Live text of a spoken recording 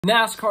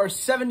NASCAR's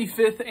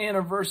 75th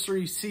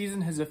anniversary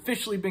season has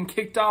officially been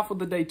kicked off with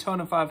the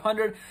Daytona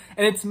 500,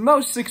 and its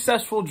most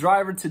successful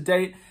driver to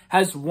date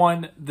has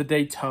won the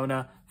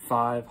Daytona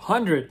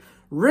 500.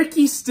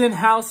 Ricky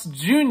Stenhouse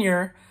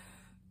Jr.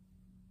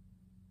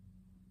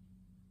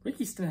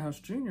 Ricky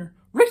Stenhouse Jr.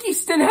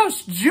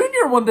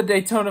 won the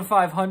Daytona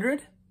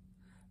 500.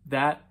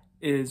 That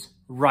is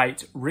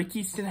right.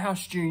 Ricky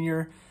Stenhouse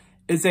Jr.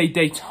 is a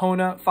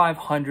Daytona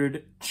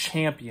 500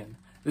 champion.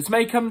 This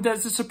may come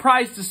as a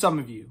surprise to some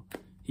of you.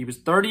 He was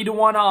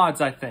 30-1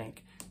 odds, I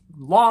think.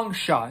 Long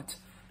shot.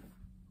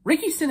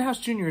 Ricky Stenhouse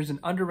Jr. is an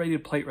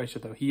underrated plate racer,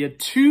 though. He had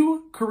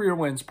 2 career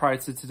wins prior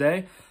to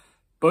today,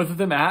 both of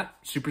them at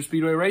super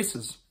speedway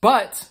races.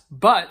 But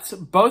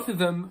both of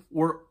them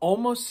were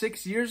almost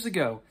 6 years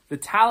ago. The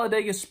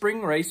Talladega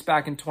Spring Race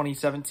back in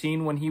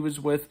 2017 when he was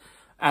with,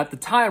 at the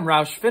time,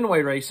 Roush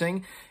Fenway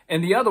Racing,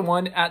 and the other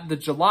one at the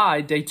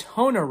July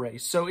Daytona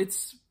race. So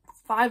it's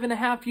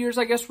 5.5 years,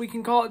 I guess we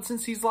can call it,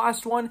 since he's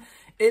last won.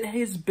 It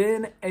has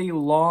been a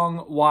long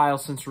while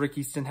since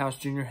Ricky Stenhouse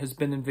Jr. has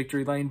been in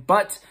victory lane,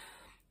 but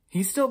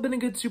he's still been a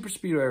good super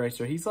speedway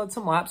racer. He's led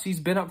some laps, he's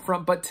been up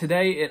front, but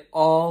today it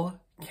all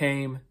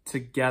came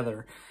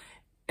together.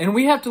 And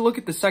we have to look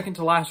at the second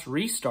to last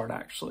restart,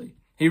 actually.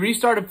 He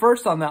restarted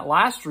first on that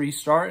last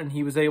restart, and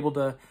he was able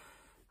to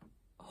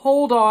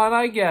hold on,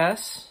 I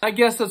guess. I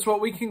guess that's what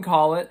we can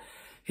call it.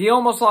 He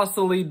almost lost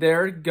the lead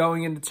there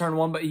going into turn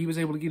 1, but he was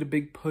able to get a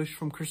big push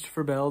from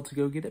Christopher Bell to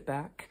go get it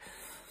back.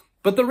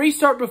 But the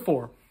restart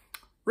before,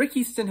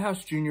 Ricky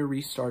Stenhouse Jr.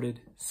 restarted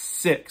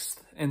 6th,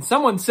 and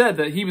someone said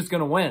that he was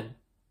going to win.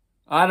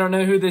 I don't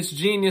know who this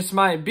genius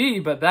might be,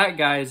 but that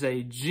guy is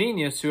a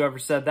genius, whoever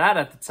said that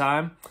at the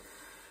time.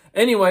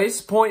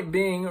 Anyways, point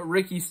being,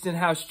 Ricky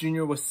Stenhouse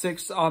Jr. was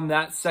 6th on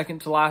that second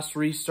to last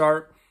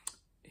restart.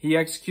 He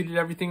executed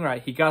everything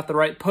right. He got the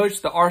right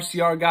push. The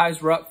RCR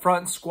guys were up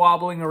front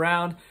squabbling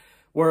around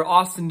where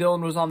Austin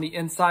Dillon was on the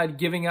inside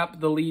giving up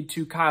the lead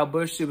to Kyle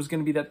Busch. It was going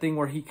to be that thing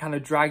where he kind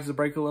of drags the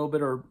brake a little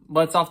bit or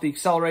lets off the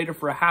accelerator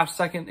for a half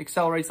second,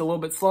 accelerates a little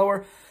bit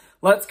slower,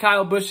 lets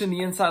Kyle Busch in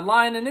the inside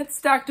line, and it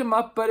stacked him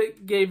up, but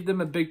it gave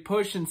them a big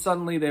push, and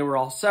suddenly they were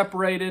all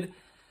separated.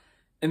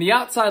 And the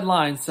outside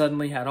line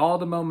suddenly had all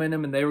the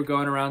momentum, and they were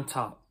going around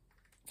top.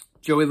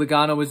 Joey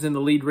Logano was in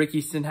the lead. Ricky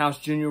Stenhouse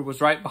Jr.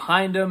 was right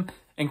behind him.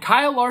 And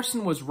Kyle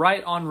Larson was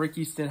right on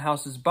Ricky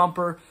Stenhouse's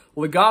bumper.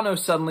 Logano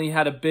suddenly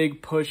had a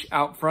big push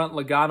out front.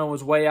 Logano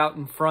was way out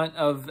in front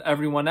of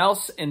everyone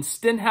else. And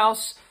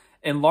Stenhouse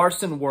and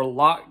Larson were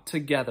locked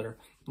together.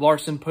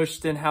 Larson pushed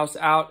Stenhouse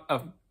out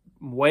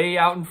way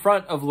out in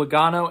front of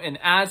Logano. And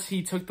as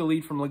he took the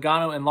lead from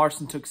Logano and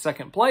Larson took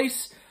second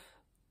place,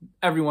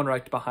 everyone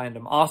wrecked behind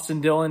him.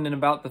 Austin Dillon in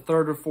about the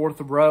 3rd or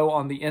 4th row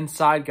on the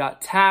inside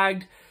got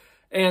tagged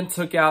and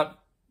took out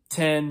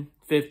 10,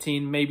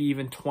 15, maybe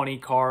even 20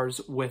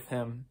 cars with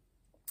him.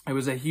 It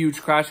was a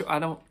huge crash. I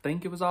don't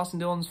think it was Austin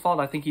Dillon's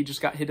fault. I think he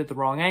just got hit at the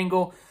wrong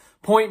angle.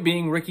 Point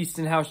being, Ricky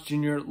Stenhouse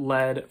Jr.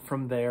 led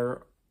from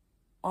there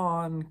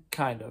on,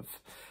 kind of.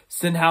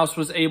 Stenhouse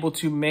was able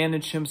to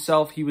manage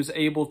himself. He was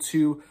able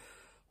to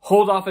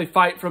hold off a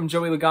fight from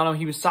Joey Logano.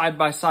 He was side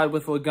by side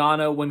with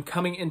Logano when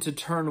coming into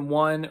turn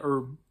 1,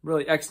 or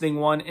really exiting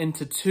 1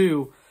 into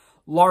 2.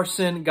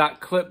 Larson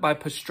got clipped by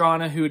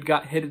Pastrana, who had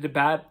got hit at a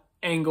bad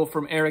angle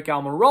from Eric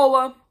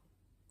Almirola,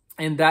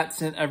 and that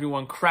sent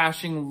everyone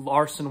crashing.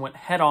 Larson went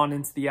head-on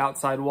into the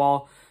outside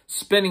wall,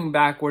 spinning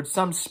backwards,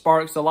 some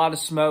sparks, a lot of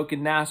smoke,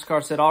 and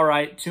NASCAR said, all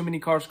right, too many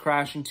cars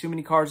crashing, too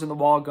many cars in the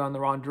wall going the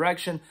wrong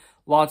direction,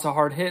 lots of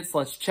hard hits,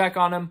 let's check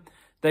on them.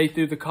 They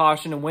threw the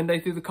caution, and when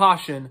they threw the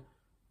caution,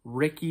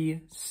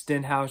 Ricky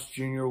Stenhouse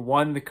Jr.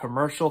 won the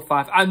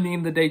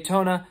the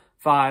Daytona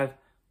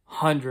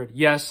 500.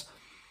 Yes,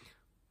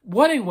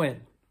 what a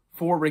win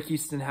for Ricky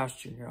Stenhouse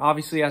Jr.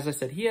 Obviously, as I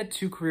said, he had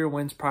 2 career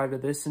wins prior to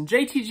this, and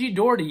JTG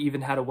Daughtery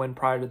even had a win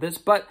prior to this,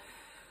 but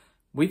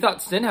we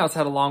thought Stenhouse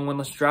had a long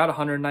winless drought,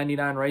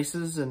 199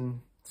 races in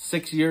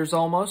 6 years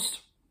almost.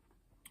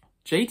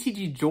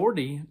 JTG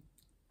Daughtery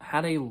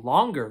had a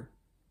longer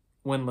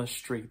winless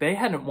streak. They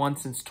hadn't won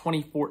since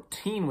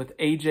 2014 with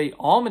AJ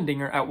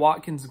Allmendinger at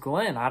Watkins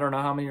Glen. I don't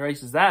know how many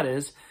races that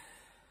is,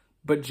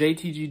 but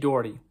JTG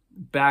Daughtery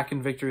back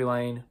in victory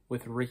lane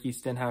with Ricky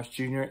Stenhouse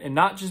Jr. And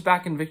not just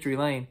back in victory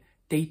lane,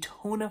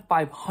 Daytona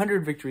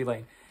 500 victory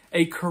lane.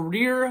 A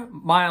career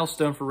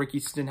milestone for Ricky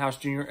Stenhouse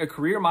Jr., a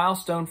career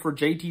milestone for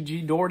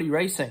JTG Daughtery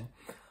Racing.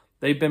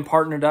 They've been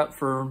partnered up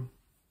for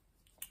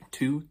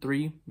 2,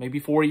 3, maybe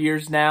 4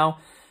 years now.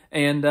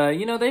 And,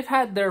 you know, they've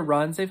had their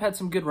runs. They've had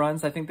some good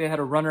runs. I think they had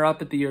a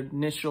runner-up at the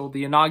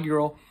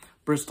inaugural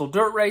Bristol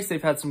Dirt Race.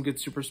 They've had some good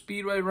super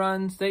speedway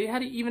runs. They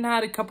even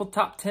had a couple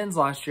top 10s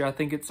last year. I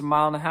think it's a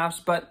 1.5 miles,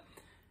 but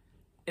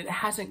it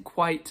hasn't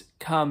quite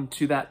come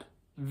to that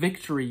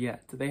victory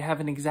yet. They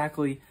haven't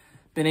exactly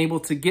been able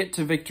to get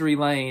to victory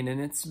lane,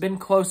 and it's been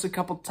close a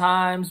couple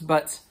times,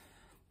 but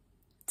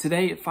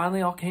today it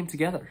finally all came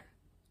together.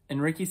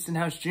 And Ricky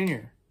Stenhouse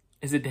Jr.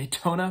 is a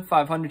Daytona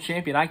 500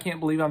 champion. I can't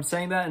believe I'm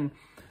saying that, and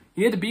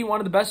he had to beat one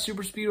of the best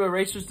super speedway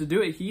racers to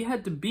do it. He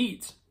had to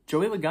beat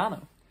Joey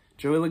Logano.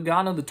 Joey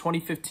Logano, the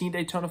 2015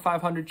 Daytona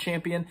 500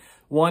 champion,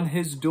 won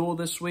his duel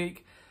this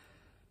week.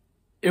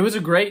 It was a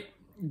great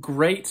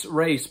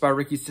race by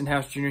Ricky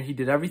Stenhouse Jr. He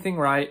did everything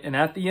right. And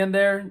at the end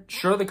there,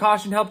 sure, the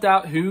caution helped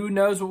out. Who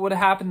knows what would have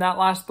happened that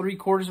last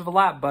 3/4 of a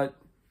lap, but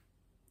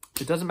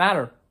it doesn't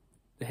matter.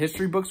 The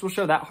history books will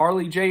show. That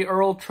Harley J.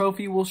 Earl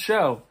trophy will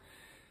show.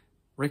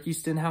 Ricky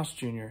Stenhouse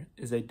Jr.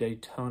 is a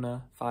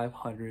Daytona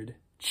 500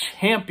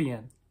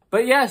 champion.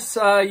 But yes,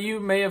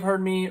 you may have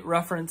heard me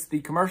reference the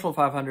commercial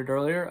 500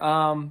 earlier.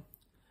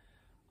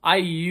 I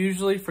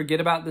usually forget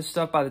about this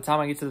stuff by the time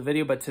I get to the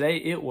video, but today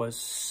it was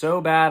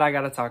so bad I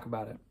got to talk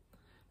about it.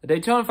 The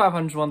Daytona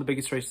 500 is one of the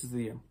biggest races of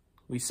the year.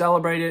 We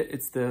celebrate it.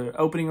 It's the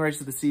opening race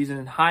of the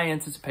season. High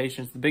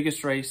anticipation. It's the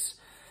biggest race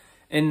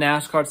in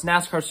NASCAR. It's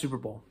NASCAR Super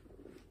Bowl.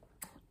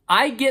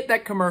 I get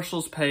that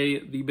commercials pay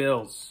the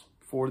bills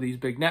for these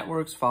big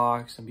networks,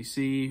 Fox,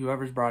 NBC,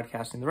 whoever's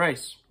broadcasting the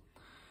race.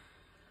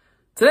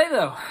 Today,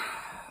 though,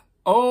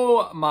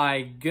 oh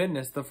my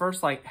goodness, the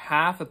first like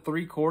half of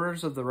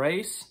 3/4 of the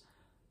race,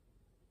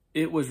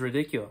 it was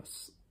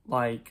ridiculous.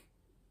 Like,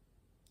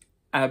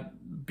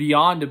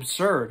 beyond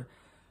absurd.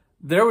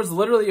 There was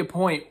literally a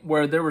point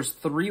where there was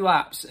 3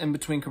 laps in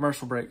between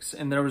commercial breaks,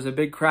 and there was a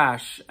big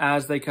crash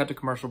as they cut to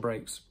commercial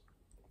breaks.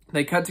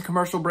 They cut to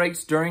commercial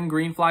breaks during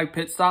green flag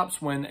pit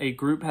stops when a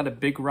group had a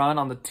big run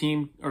on the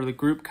team or the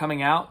group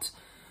coming out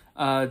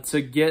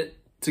to get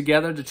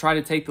together to try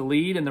to take the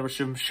lead, and there was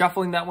some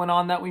shuffling that went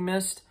on that we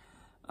missed.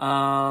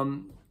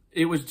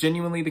 It was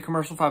genuinely the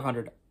commercial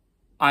 500.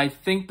 I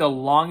think the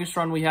longest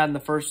run we had in the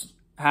first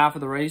half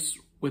of the race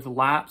with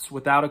laps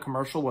without a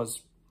commercial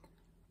was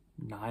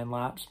 9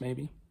 laps,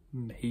 maybe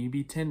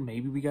 10,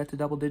 maybe we got to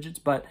double digits.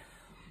 But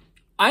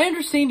I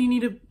understand you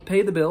need to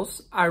pay the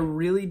bills. I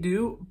really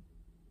do.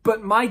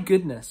 But my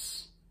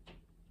goodness,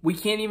 we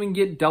can't even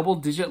get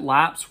double-digit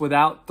laps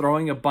without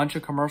throwing a bunch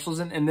of commercials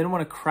in. And then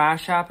when a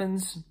crash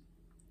happens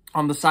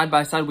on the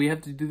side-by-side, we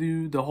have to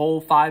do the whole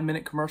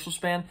 5-minute commercial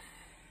span.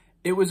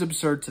 It was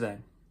absurd today.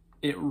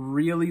 It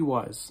really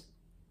was.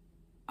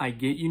 I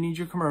get you need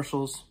your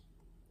commercials.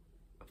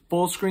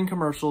 Full-screen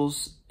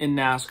commercials in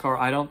NASCAR,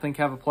 I don't think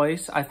have a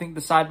place. I think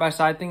the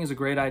side-by-side thing is a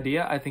great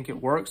idea. I think it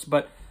works.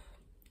 But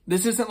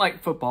this isn't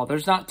like football.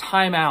 There's not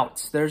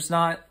timeouts. There's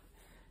not,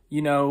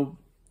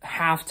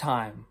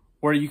 halftime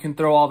where you can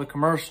throw all the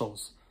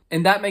commercials.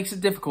 And that makes it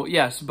difficult,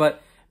 yes,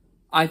 but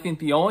I think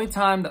the only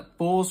time that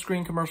full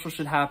screen commercials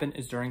should happen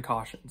is during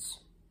cautions.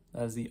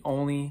 That is the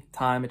only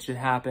time it should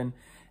happen.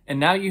 And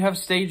now you have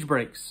stage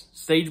breaks.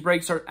 Stage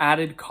breaks are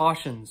added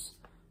cautions.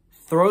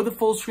 Throw the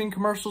full screen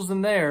commercials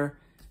in there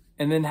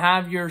and then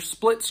have your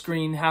split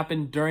screen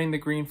happen during the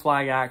green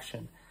flag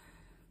action.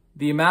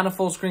 The amount of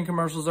full screen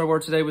commercials there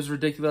were today was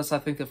ridiculous. I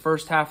think the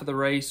first half of the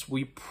race,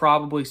 we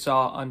probably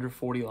saw under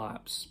 40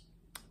 laps.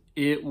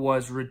 It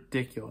was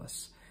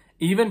ridiculous.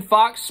 Even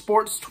Fox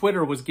Sports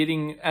Twitter was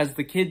getting, as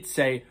the kids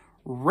say,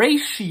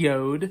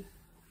 ratioed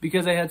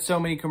because they had so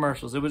many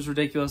commercials. It was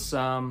ridiculous.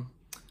 It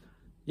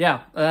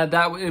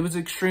was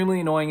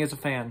extremely annoying as a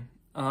fan.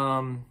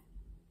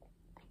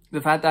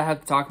 The fact that I have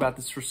to talk about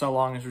this for so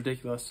long is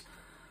ridiculous.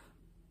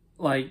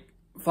 Like,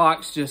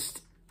 Fox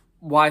just,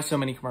 why so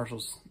many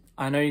commercials?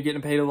 I know you're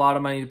getting paid a lot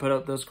of money to put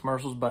up those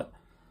commercials, but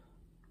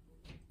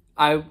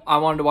I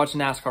wanted to watch a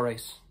NASCAR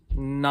race,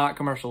 not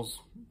commercials.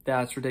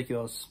 That's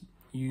ridiculous.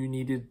 You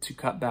needed to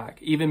cut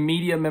back. Even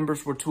media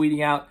members were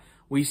tweeting out,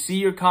 we see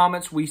your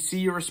comments, we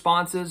see your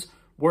responses.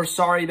 We're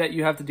sorry that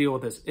you have to deal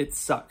with this. It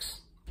sucks.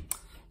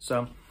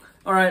 So,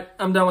 all right,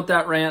 I'm done with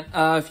that rant.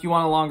 If you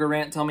want a longer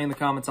rant, tell me in the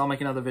comments. I'll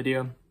make another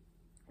video.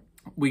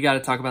 We got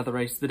to talk about the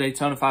race. The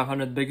Daytona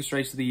 500, the biggest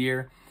race of the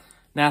year.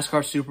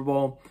 NASCAR Super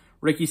Bowl.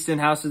 Ricky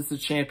Stenhouse is the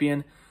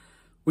champion.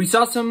 We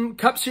saw some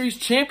Cup Series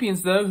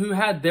champions, though, who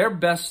had their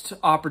best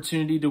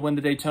opportunity to win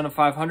the Daytona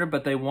 500,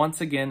 but they once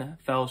again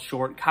fell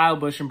short. Kyle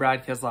Busch and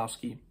Brad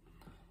Keselowski.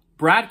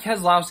 Brad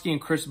Keselowski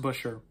and Chris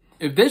Buescher.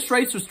 If this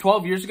race was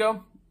 12 years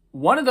ago,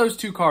 one of those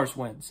 2 cars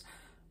wins.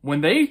 When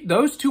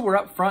those 2 were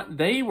up front,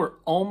 they were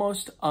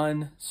almost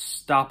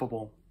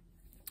unstoppable.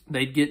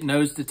 They'd get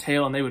nose to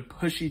tail, and they would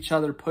push each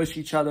other,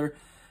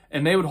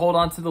 and they would hold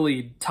on to the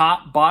lead.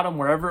 Top, bottom,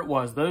 wherever it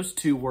was. Those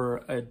 2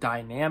 were a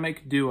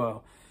dynamic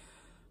duo.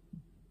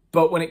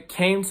 But when it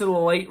came to the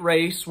late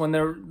race, when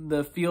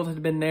the field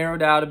had been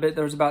narrowed out a bit,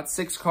 there was about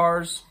 6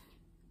 cars.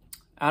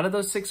 Out of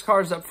those 6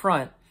 cars up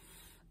front,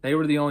 they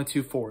were the only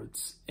 2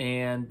 Fords.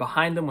 And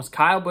behind them was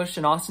Kyle Busch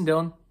and Austin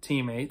Dillon,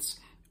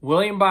 teammates.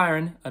 William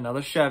Byron,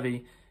 another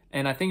Chevy.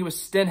 And I think it was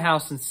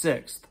Stenhouse in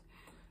 6th.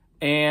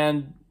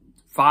 And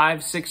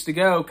 5, 6 to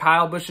go.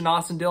 Kyle Busch and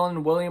Austin Dillon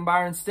and William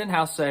Byron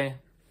Stenhouse say,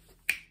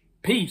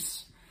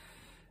 peace.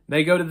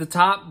 They go to the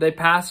top, they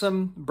pass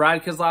them.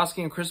 Brad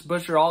Keselowski and Chris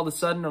Buescher all of a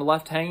sudden are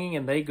left hanging,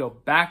 and they go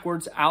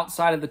backwards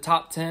outside of the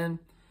top 10.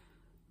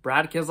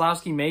 Brad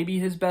Keselowski, maybe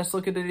his best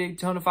look at the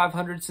Daytona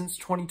 500 since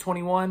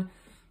 2021.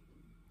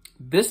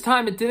 This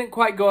time it didn't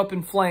quite go up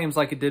in flames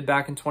like it did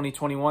back in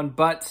 2021,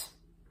 but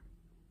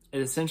it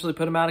essentially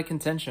put him out of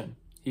contention.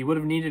 He would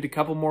have needed a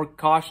couple more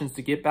cautions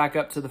to get back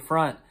up to the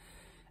front,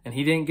 and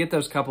he didn't get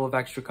those couple of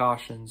extra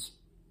cautions.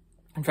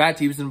 In fact,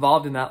 he was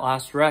involved in that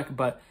last wreck,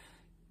 but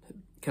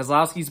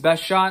Keselowski's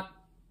best shot,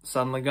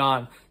 suddenly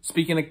gone.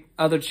 Speaking of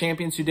other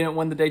champions who didn't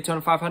win the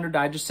Daytona 500,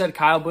 I just said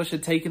Kyle Busch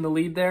had taken the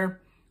lead there.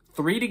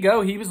 3 to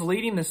go, he was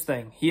leading this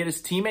thing. He had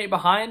his teammate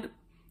behind.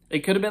 It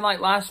could have been like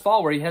last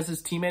fall where he has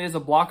his teammate as a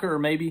blocker, or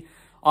maybe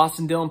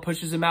Austin Dillon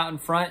pushes him out in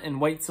front and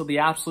waits till the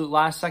absolute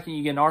last second.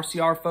 You get an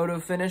RCR photo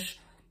finish.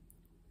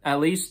 At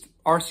least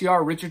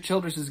RCR, Richard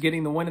Childress, is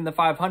getting the win in the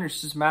 500.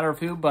 It's just a matter of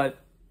who, but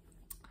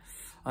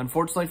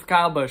unfortunately for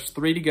Kyle Busch,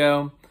 3 to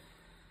go.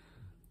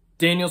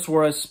 Daniel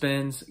Suarez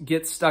spins,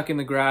 gets stuck in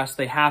the grass.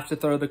 They have to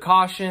throw the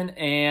caution,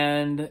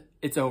 and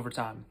it's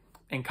overtime.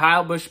 And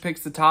Kyle Busch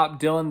picks the top,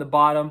 Dillon the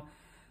bottom.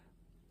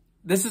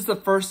 This is the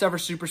first ever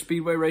super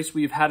speedway race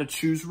we've had a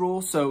choose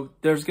rule, so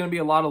there's going to be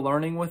a lot of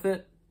learning with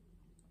it.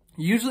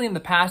 Usually in the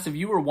past, if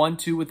you were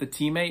 1-2 with a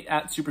teammate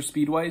at super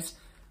speedways,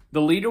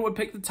 the leader would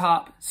pick the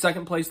top,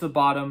 second place the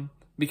bottom,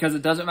 because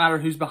it doesn't matter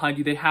who's behind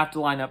you. They have to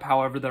line up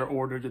however they're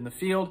ordered in the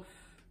field.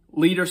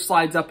 Leader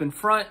slides up in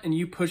front, and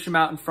you push him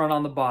out in front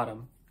on the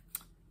bottom.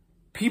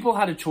 People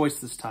had a choice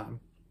this time.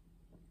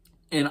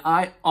 And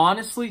I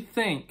honestly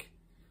think,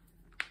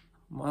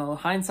 well,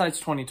 hindsight's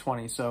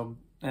 2020, so,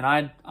 and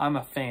I'm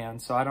a fan,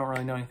 so I don't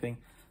really know anything.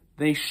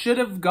 They should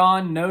have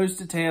gone nose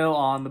to tail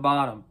on the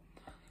bottom.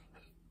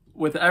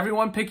 With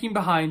everyone picking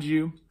behind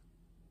you,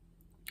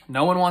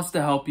 no one wants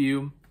to help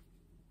you,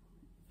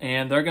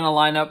 and they're going to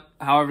line up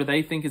however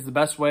they think is the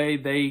best way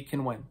they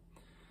can win.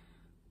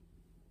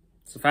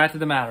 It's the fact of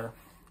the matter.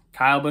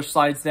 Kyle Busch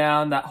slides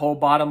down, that whole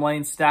bottom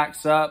lane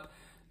stacks up,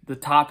 the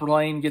top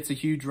lane gets a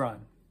huge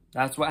run.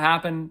 That's what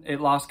happened.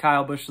 It lost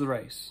Kyle Busch the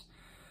race.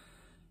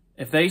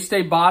 If they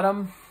stay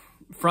bottom,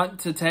 front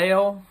to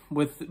tail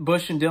with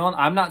Busch and Dillon,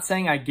 I'm not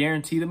saying I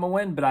guarantee them a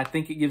win, but I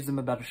think it gives them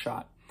a better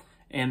shot.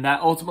 And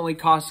that ultimately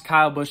cost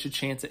Kyle Busch a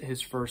chance at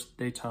his first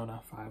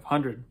Daytona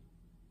 500.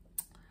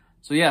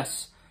 So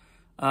yes,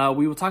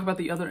 we will talk about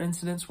the other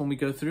incidents when we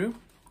go through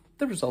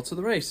the results of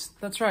the race.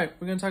 That's right,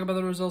 we're going to talk about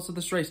the results of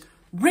this race.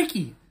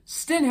 Ricky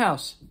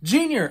Stenhouse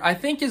Jr., I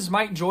think as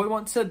Mike Joy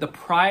once said, the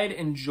pride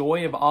and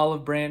joy of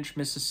Olive Branch,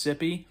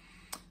 Mississippi.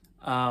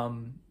 I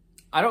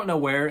don't know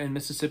where in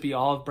Mississippi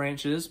Olive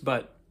Branch is,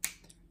 but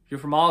if you're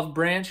from Olive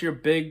Branch, you're a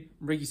big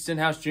Ricky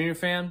Stenhouse Jr.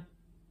 fan.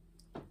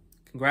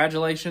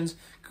 Congratulations.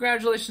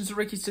 Congratulations to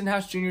Ricky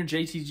Stenhouse Jr.,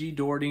 JTG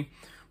Daughtery.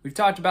 We've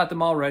talked about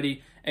them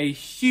already. A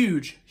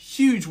huge,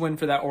 huge win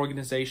for that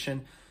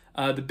organization.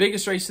 The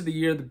biggest race of the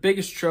year, the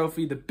biggest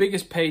trophy, the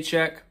biggest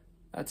paycheck.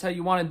 That's how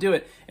you want to do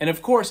it. And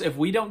of course, if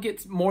we don't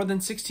get more than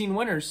 16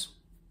 winners,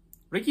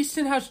 Ricky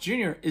Stenhouse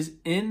Jr. is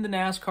in the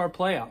NASCAR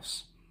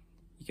playoffs.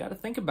 You got to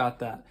think about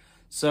that.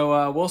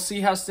 So we'll see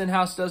how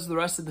Stenhouse does the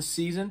rest of the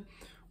season.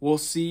 We'll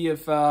see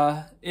if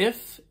JTG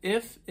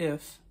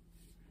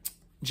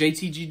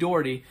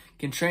Daughtery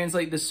can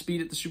translate the speed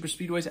at the super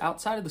speedways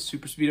outside of the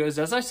super speedways.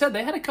 As I said,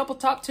 they had a couple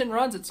top 10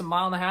 runs at some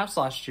 1.5 miles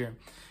last year.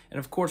 And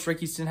of course,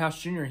 Ricky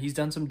Stenhouse Jr., he's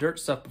done some dirt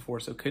stuff before,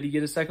 so could he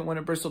get a second win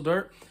at Bristol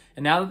Dirt?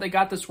 And now that they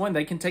got this win,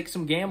 they can take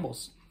some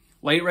gambles.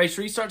 Late race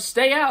restarts,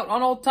 stay out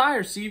on old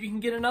tires, see if you can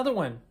get another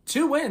win.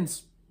 2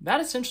 wins,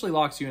 that essentially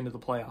locks you into the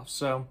playoffs.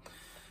 So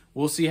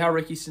we'll see how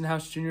Ricky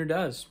Stenhouse Jr.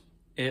 does.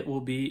 It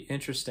will be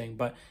interesting,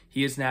 but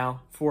he is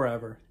now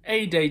forever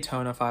a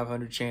Daytona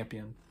 500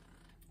 champion.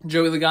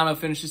 Joey Logano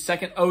finishes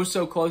second, oh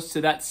so close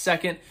to that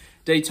second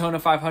Daytona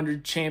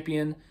 500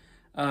 champion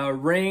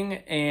ring,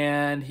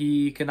 and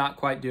he could not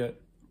quite do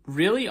it.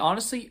 Really,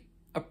 honestly,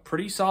 a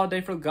pretty solid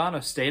day for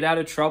Logano. Stayed out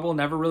of trouble,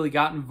 never really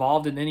got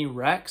involved in any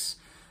wrecks.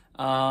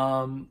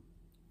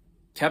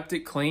 Kept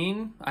it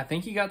clean. I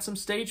think he got some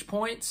stage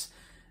points,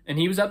 and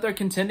he was up there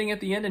contending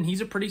at the end, and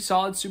he's a pretty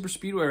solid super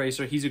speedway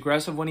racer. He's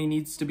aggressive when he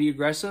needs to be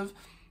aggressive.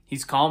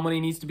 He's calm when he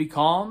needs to be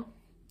calm.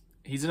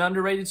 He's an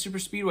underrated super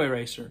speedway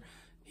racer.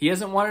 He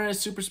hasn't won in a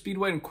super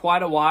speedway in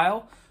quite a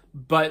while,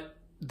 but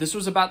this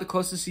was about the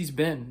closest he's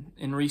been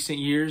in recent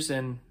years,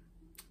 and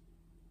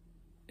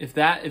if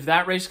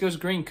that race goes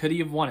green, could he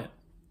have won it?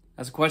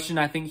 That's a question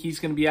I think he's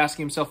going to be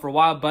asking himself for a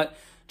while, but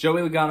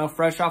Joey Logano,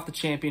 fresh off the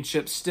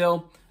championship,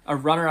 still a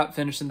runner-up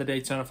finish in the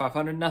Daytona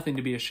 500, nothing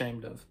to be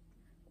ashamed of.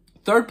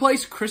 Third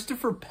place,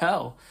 Christopher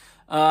Bell.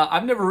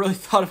 I've never really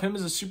thought of him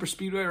as a super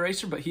speedway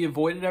racer, but he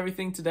avoided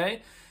everything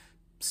today,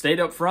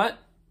 stayed up front,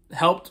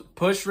 helped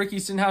push Ricky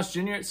Stenhouse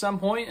Jr. at some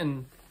point,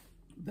 and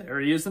there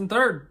he is in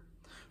third.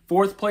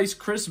 Fourth place,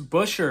 Chris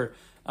Buescher.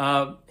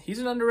 He's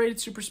an underrated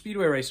super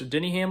speedway racer.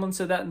 Denny Hamlin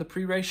said that in the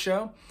pre-race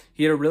show.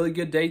 He had a really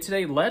good day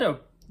today, led a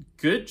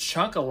good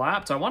chunk of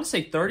laps. I want to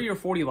say 30 or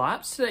 40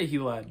 laps today he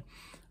led.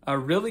 A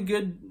really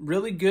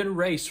good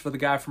race for the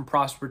guy from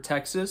Prosper,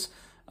 Texas.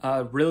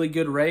 Really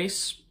good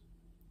race.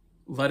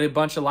 Led a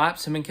bunch of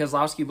laps. Him and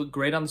Keselowski look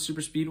great on the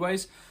super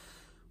speedways.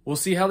 We'll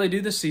see how they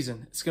do this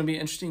season. It's going to be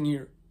an interesting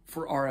year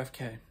for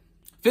RFK.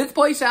 Fifth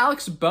place,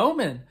 Alex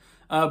Bowman.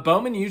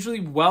 Bowman, usually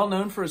well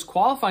known for his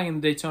qualifying in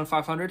the Daytona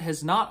 500,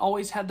 has not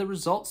always had the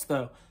results,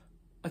 though.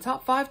 A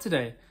top 5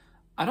 today.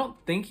 I don't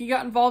think he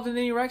got involved in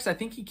any wrecks. I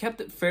think he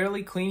kept it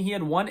fairly clean. He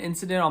had one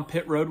incident on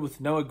pit road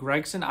with Noah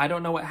Gragson. I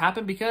don't know what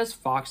happened because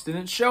Fox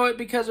didn't show it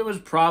because it was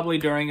probably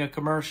during a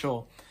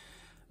commercial.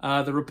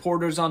 The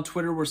reporters on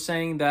Twitter were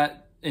saying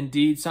that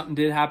indeed something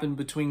did happen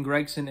between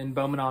Gragson and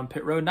Bowman on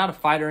pit road. Not a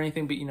fight or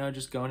anything, but, you know,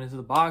 just going into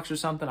the box or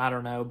something. I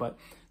don't know, but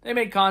they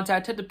made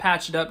contact, had to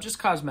patch it up, just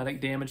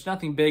cosmetic damage,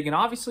 nothing big. And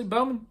obviously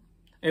Bowman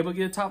able to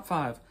get a top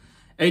 5.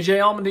 AJ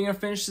Allmendinger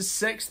finishes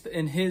 6th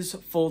in his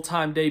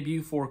full-time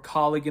debut for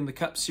Colleague in the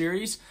Cup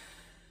Series.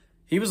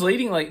 He was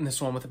leading late in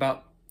this one with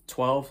about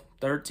 12,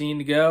 13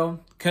 to go.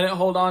 Couldn't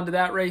hold on to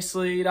that race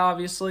lead,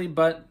 obviously,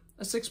 but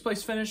a 6th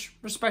place finish,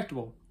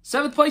 respectable.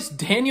 7th place,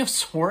 Daniel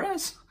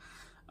Suarez.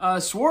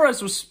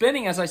 Suarez was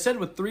spinning, as I said,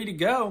 with 3 to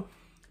go.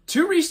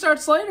 2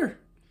 restarts later,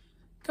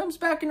 comes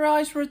back and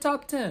rallies for a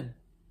top 10.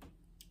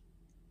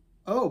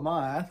 Oh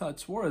my, I thought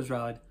Suarez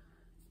rallied.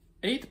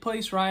 8th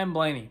place, Ryan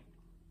Blaney.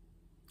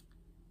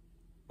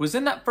 Was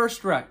in that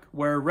first wreck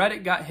where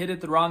Reddick got hit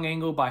at the wrong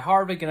angle by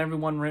Harvick and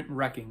everyone went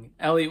wrecking.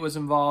 Elliott was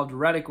involved,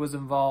 Reddick was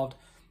involved,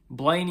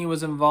 Blaney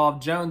was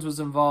involved, Jones was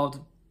involved.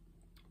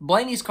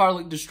 Blaney's car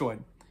looked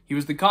destroyed. He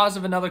was the cause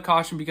of another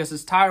caution because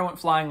his tire went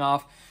flying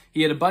off.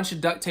 He had a bunch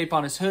of duct tape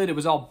on his hood. It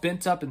was all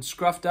bent up and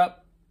scruffed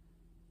up.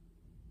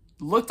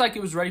 Looked like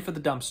it was ready for the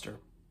dumpster.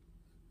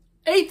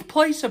 8th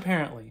place,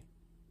 apparently.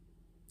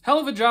 Hell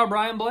of a job,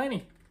 Ryan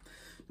Blaney.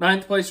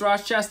 9th place,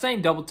 Ross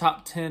Chastain. Double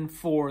top 10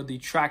 for the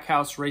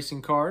Trackhouse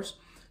Racing cars.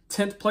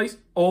 10th place,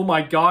 oh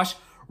my gosh,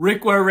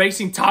 Rick Ware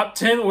Racing top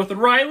 10 with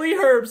Riley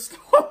Herbst.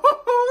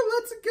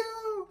 Let's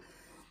go.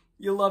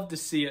 You love to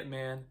see it,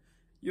 man.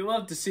 You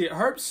love to see it.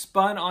 Herbst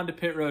spun onto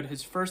pit road,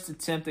 his first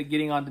attempt at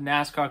getting onto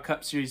NASCAR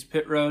Cup Series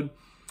pit road.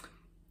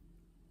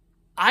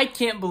 I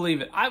can't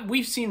believe it.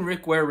 We've seen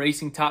Rick Ware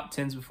Racing top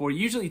 10s before.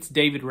 Usually it's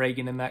David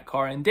Reagan in that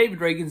car, and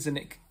David Reagan's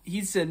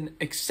he's an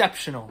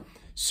exceptional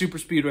super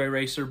speedway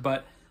racer,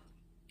 but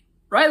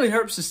Riley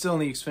Herbst is still in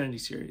the Xfinity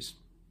Series.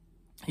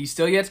 He's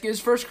still yet to get his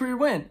first career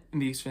win in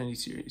the Xfinity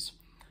Series.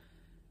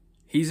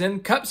 He's in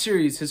Cup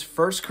Series, his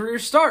first career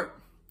start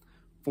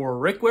for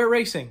Rick Ware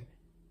Racing.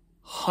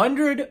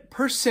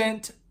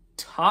 100%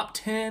 top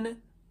 10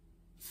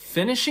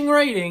 finishing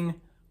rating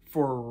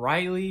for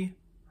Riley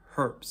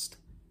Herbst.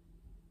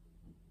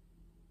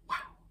 Wow.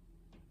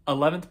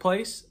 11th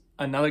place,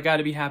 another guy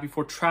to be happy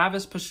for,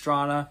 Travis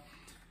Pastrana.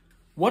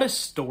 What a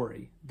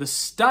story. The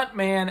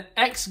stuntman,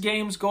 X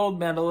Games gold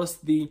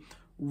medalist, the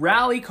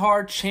rally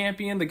car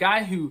champion, the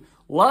guy who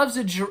loves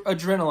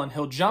adrenaline.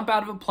 He'll jump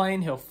out of a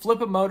plane, he'll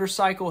flip a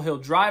motorcycle, he'll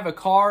drive a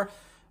car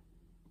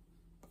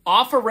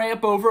off a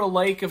ramp over a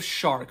lake of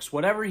sharks,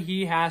 whatever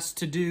he has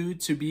to do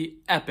to be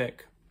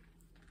epic.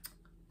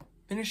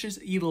 Finishes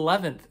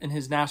 11th in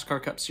his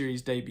NASCAR Cup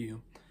Series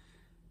debut.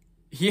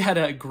 He had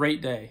a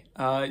great day.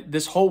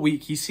 This whole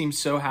week, he seemed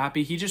so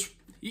happy.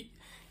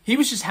 He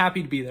was just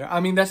happy to be there. I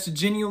mean, that's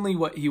genuinely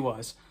what he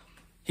was.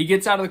 He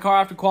gets out of the car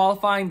after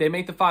qualifying. They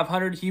make the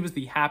 500. He was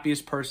the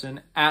happiest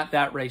person at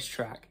that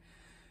racetrack.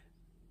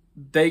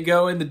 They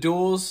go in the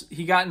duels.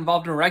 He got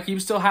involved in a wreck. He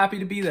was still happy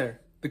to be there.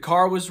 The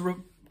car was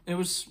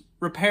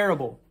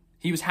repairable.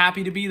 He was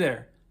happy to be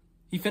there.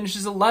 He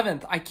finishes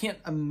 11th. I can't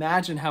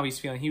imagine how he's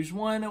feeling. He was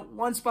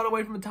one spot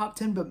away from the top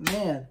 10, but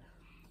man,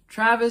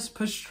 Travis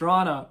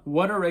Pastrana,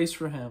 what a race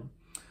for him.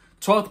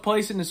 12th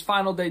place in his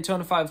final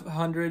Daytona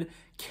 500,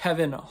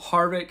 Kevin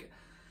Harvick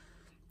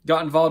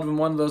got involved in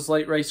one of those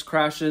late race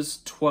crashes,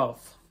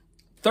 12th.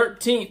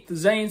 13th,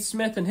 Zane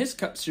Smith in his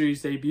Cup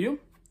Series debut.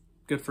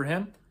 Good for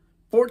him.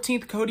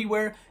 14th, Cody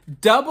Ware.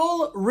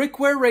 Double Rick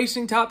Ware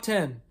Racing top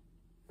 10.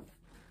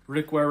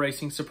 Rick Ware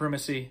Racing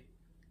supremacy.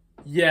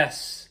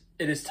 Yes,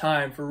 it is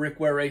time for Rick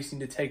Ware Racing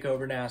to take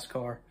over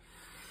NASCAR.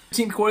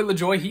 15th, Corey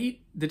LaJoie.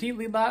 Did he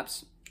lead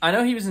laps? I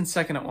know he was in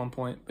second at one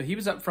point, but he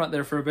was up front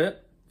there for a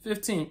bit.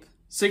 15th.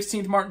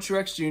 16th, Martin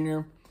Truex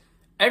Jr.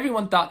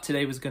 Everyone thought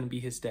today was going to be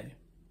his day.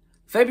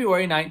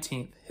 February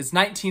 19th, his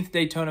 19th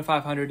Daytona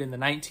 500 in the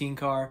 19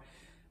 car.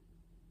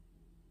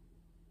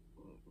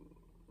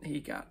 He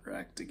got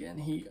wrecked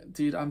again.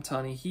 Dude, I'm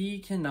telling you, he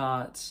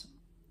cannot.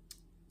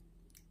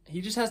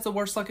 He just has the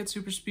worst luck at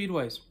super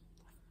speedways.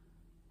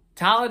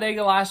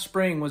 Talladega last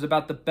spring was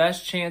about the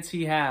best chance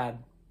he had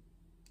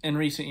in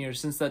recent years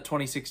since that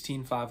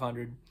 2016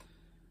 500.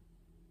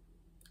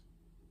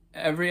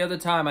 Every other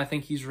time, I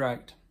think he's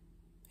wrecked.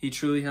 He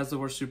truly has the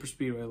worst super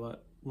speedway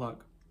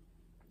luck.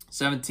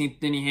 17th,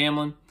 Denny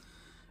Hamlin.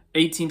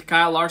 18th,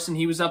 Kyle Larson.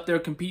 He was up there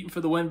competing for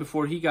the win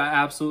before he got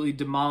absolutely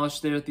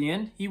demolished there at the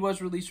end. He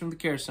was released from the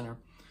care center.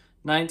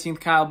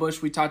 19th, Kyle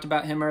Busch. We talked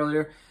about him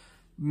earlier.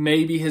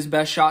 Maybe his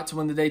best shot to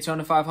win the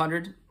Daytona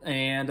 500,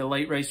 and a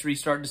late race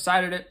restart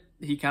decided it.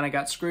 He kind of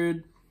got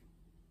screwed.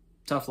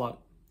 Tough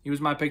luck. He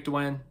was my pick to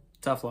win.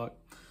 Tough luck.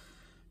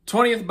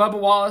 20th, Bubba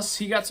Wallace.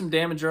 He got some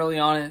damage early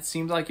on, and it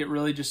seemed like it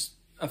really just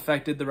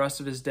affected the rest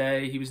of his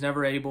day. He was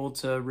never able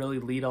to really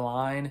lead a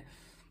line.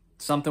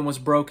 Something was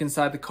broke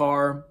inside the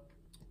car.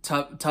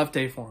 Tough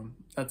day for him.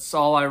 That's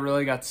all I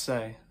really got to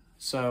say.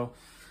 So,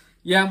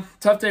 yeah,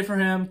 tough day for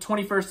him.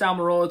 21st,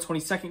 Almirola.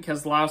 22nd,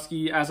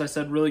 Keselowski. As I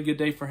said, really good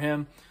day for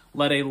him.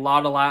 Led a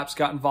lot of laps.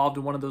 Got involved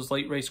in one of those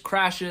late race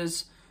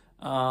crashes.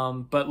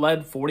 But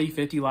led 40,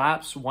 50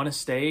 laps. Won a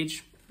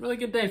stage. Really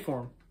good day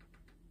for him.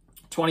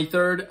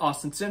 23rd,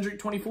 Austin Cindric.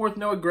 24th,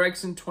 Noah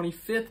Gragson.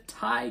 25th,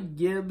 Ty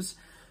Gibbs.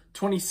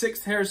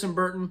 26th, Harrison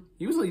Burton.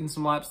 He was leading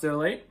some laps there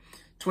late.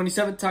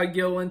 27th, Ty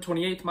Gilliland.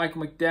 28th,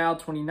 Michael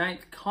McDowell.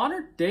 29th,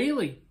 Connor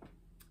Daly.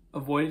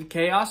 Avoided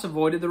chaos,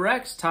 avoided the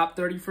wrecks. Top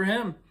 30 for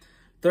him.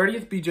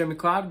 30th, BJ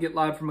McLeod. Get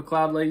live from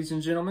McLeod, ladies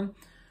and gentlemen.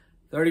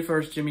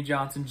 31st, Jimmy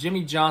Johnson.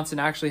 Jimmy Johnson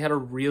actually had a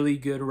really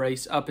good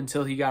race up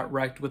until he got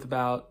wrecked with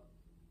about,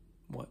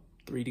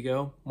 3 to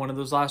go. One of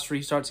those last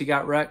restarts he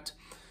got wrecked.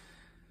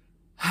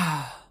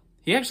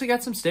 He actually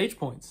got some stage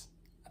points.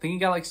 I think he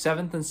got like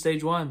 7th in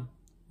stage 1.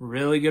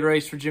 Really good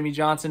race for Jimmy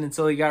Johnson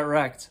until he got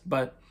wrecked,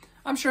 but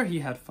I'm sure he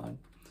had fun.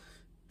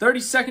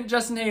 32nd,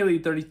 Justin Haley.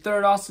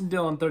 33rd, Austin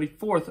Dillon.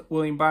 34th,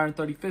 William Byron.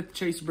 35th,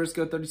 Chase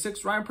Briscoe.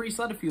 36th, Ryan Preece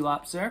led a few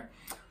laps there.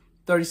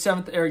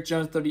 37th, Eric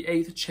Jones.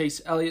 38th,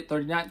 Chase Elliott.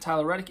 39th,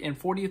 Tyler Reddick. And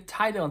 40th,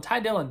 Ty Dillon. Ty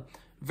Dillon,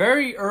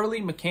 very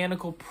early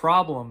mechanical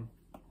problem,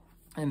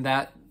 and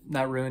that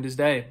ruined his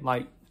day.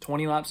 Like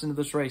 20 laps into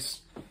this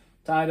race,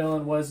 Ty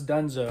Dillon was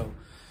donezo.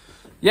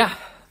 Yeah,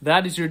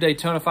 that is your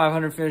Daytona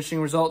 500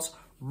 finishing results.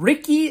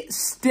 Ricky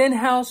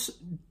Stenhouse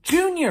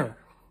Jr.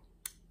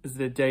 is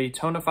the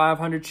Daytona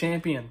 500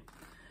 champion.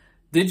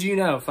 Did you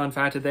know, fun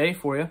fact of the day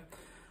for you,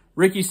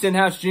 Ricky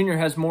Stenhouse Jr.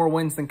 has more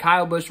wins than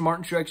Kyle Busch,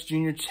 Martin Truex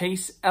Jr.,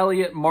 Chase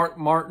Elliott, Mark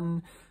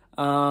Martin,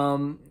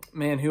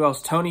 who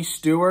else? Tony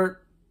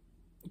Stewart,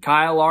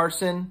 Kyle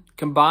Larson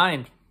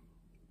combined.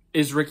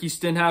 Is Ricky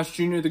Stenhouse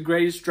Jr. the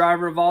greatest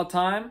driver of all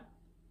time?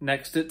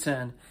 Next at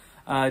 10.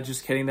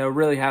 Just kidding, though.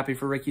 Really happy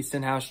for Ricky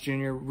Stenhouse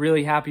Jr.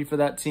 Really happy for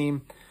that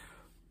team.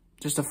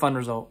 Just a fun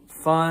result.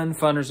 Fun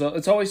result.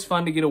 It's always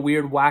fun to get a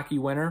weird, wacky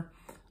winner.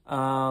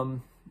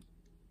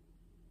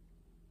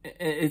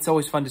 It's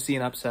always fun to see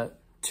an upset.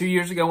 2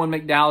 years ago when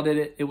McDowell did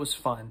it, it was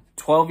fun.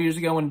 12 years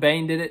ago when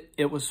Bain did it,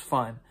 it was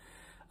fun.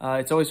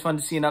 It's always fun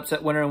to see an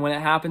upset winner, and when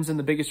it happens in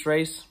the biggest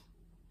race,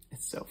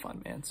 it's so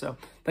fun, man. So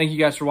thank you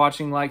guys for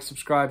watching. Like,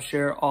 subscribe,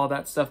 share, all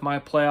that stuff. My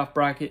playoff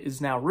bracket is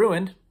now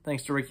ruined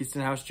thanks to Ricky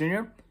Stenhouse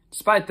Jr.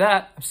 Despite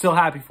that, I'm still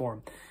happy for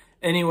him.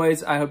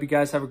 Anyways, I hope you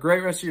guys have a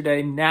great rest of your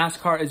day.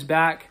 NASCAR is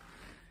back.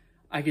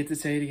 I get to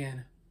say it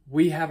again.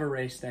 We have a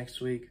race next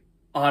week.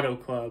 Auto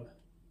Club.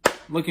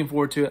 Looking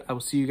forward to it. I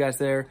will see you guys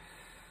there.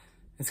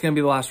 It's going to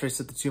be the last race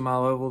at the 2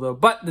 Mile Oval, though.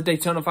 But the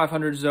Daytona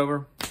 500 is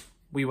over.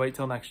 We wait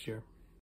till next year.